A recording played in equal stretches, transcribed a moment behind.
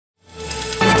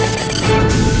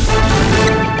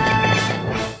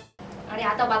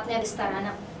विस्तारानं।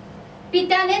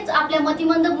 पित्यानेच आपल्या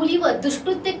मतिमंद मुलीवर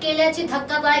दुष्कृत्य केल्याची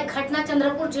धक्कादायक घटना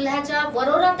चंद्रपूर जिल्ह्याच्या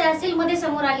वरोरा तहसीलमध्ये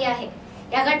समोर आली आहे।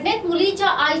 या घटनेत मुलीच्या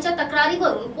आईच्या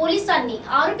तक्रारीवरून पोलिसांनी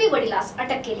आरोपी वडिलास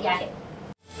अटक केली आहे।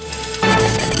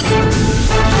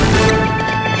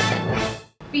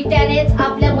 पित्यानेच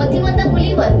आपल्या मतिमंद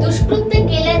मुलीवर दुष्कृत्य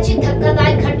केल्याची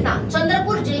धक्कादायक घटना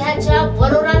चंद्रपूर जिल्ह्याच्या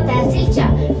वरोरा तहसीलच्या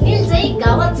निलजई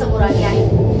गावात समोर आली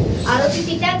आहे। आरोपी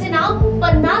पित्याचे नाव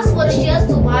 50 वर्षीय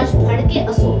सुभाष भडके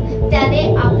असून त्याने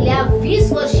आपल्या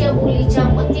 20 वर्षीय मुलीच्या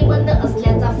मतिमंद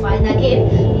असल्याचा फायदा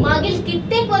घेत मागील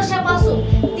कित्येक वर्षापासून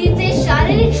तिचे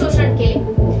शारीरिक शोषण केले।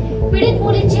 पीडित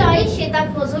मुलीची आई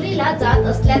शेतात मजुरीला जात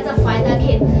असल्याचा फायदा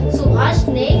घेत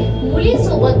सुभाषने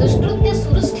मुलीसोबत दुष्कृत्य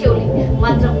सुरूच ठेवले।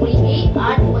 मात्र मुलगी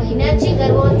 8 महिन्याची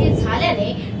गर्भवती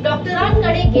झाल्याने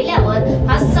डॉक्टरांकडे गेल्यावर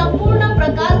हा संपूर्ण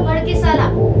प्रकार उघडकीस आला।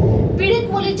 पीडित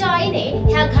मुलीच्या आईने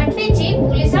ह्या घटनेची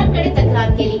पोलिसांकडे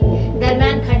तक्रार केली।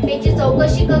 दरम्यान घटनेची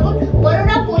चौकशी करून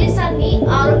वरोरा पोलिसांनी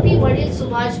आरोपी वडील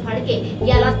सुभाष भडके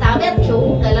याला ताब्यात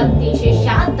घेऊन कलम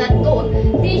 376(2),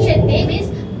 323,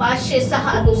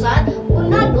 506 नुसार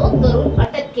गुन्हा नोंद करून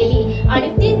अटक केली आणि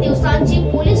 3 दिवसांची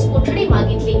पोलीस कोठडी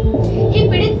मागितली। ही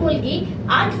पीडित मुलगी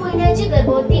 8 महिन्याची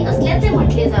गर्भवती असल्याचे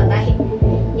म्हटले जात आहे।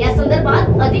 या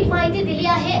संदर्भात अधिक माहिती दिली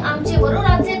आहे आमचे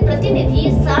वरोराचे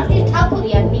प्रतिनिधी सारथी ठाकूर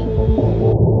यांनी।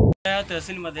 या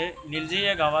तहसीलमध्ये निलजे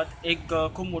या गावात एक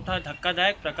खूप मोठा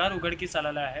धक्कादायक प्रकार उघडकीस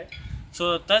आलेला आहे।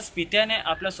 स्वतःच पित्याने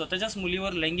आपल्या स्वतःच्याच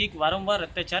मुलीवर लैंगिक वारंवार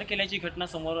अत्याचार केल्याची घटना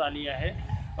समोर आली आहे।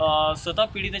 स्वतः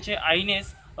पीडितेच्या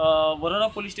आईनेच वरोरा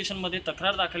पोलीस स्टेशनमध्ये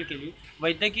तक्रार दाखल केली।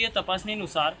 वैद्यकीय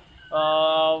तपासणीनुसार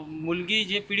मुलगी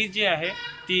जे पीडित जी आहे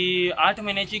ती 8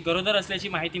 महिन्याची गरोदर असल्याची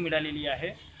माहिती मिळालेली आहे।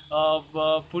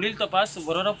 पुढील तपास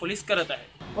वरोरा पोलीस करत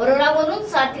आहे। वरोरावरून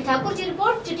सारथी ठाकूरची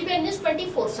रिपोर्ट, Gtpl न्यूज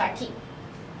 24 साठी।